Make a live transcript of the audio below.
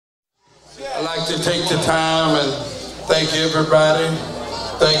like to take the time and thank everybody.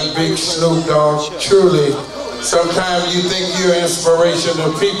 Thank Big Snoop Dogg. Truly, sometimes you think you're an inspiration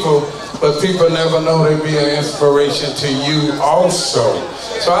to people, but people never know they be an inspiration to you also.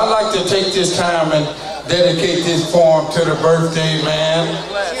 So I'd like to take this time and dedicate this poem to the birthday man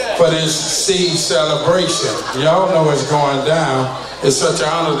for this seed celebration. Y'all know it's going down. It's such an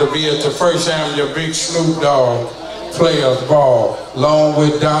honor to be at the first annual Big Snoop Dogg Players Ball, along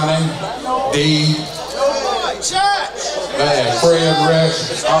with Donnie, D, man, Fred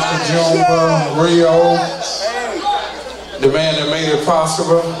Rex, Uncle Jumbo, Rio, the man that made it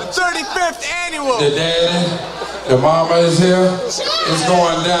possible. The 35th annual. The daddy. The mama is here. It's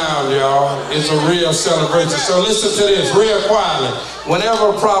going down, y'all. It's a real celebration. So listen to this real quietly.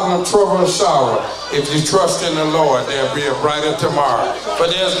 Whenever problem, trouble, and sorrow, if you trust in the Lord, there'll be a brighter tomorrow. But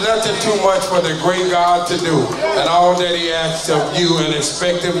there's nothing too much for the great God to do. And all that he asks of you and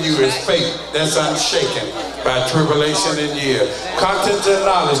expects of you is faith that's unshaken by tribulation and years. Conscience and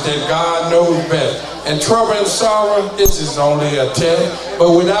knowledge that God knows best. And trouble and sorrow, this is only a test.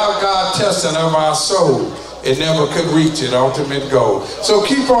 But without God testing of our soul, it never could reach its ultimate goal. So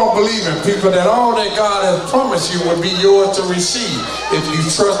keep on believing, people, that all that God has promised you will be yours to receive if you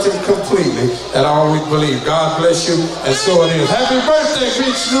trust him completely and always believe. God bless you, and so it is. Happy birthday,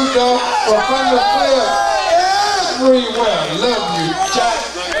 Big Snoop Dogg, from Thunder Player everywhere. Love you, Jack.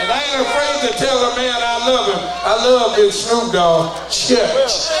 And I ain't afraid to tell a man I love him. I love Big Snoop Dogg.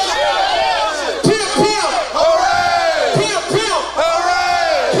 Church.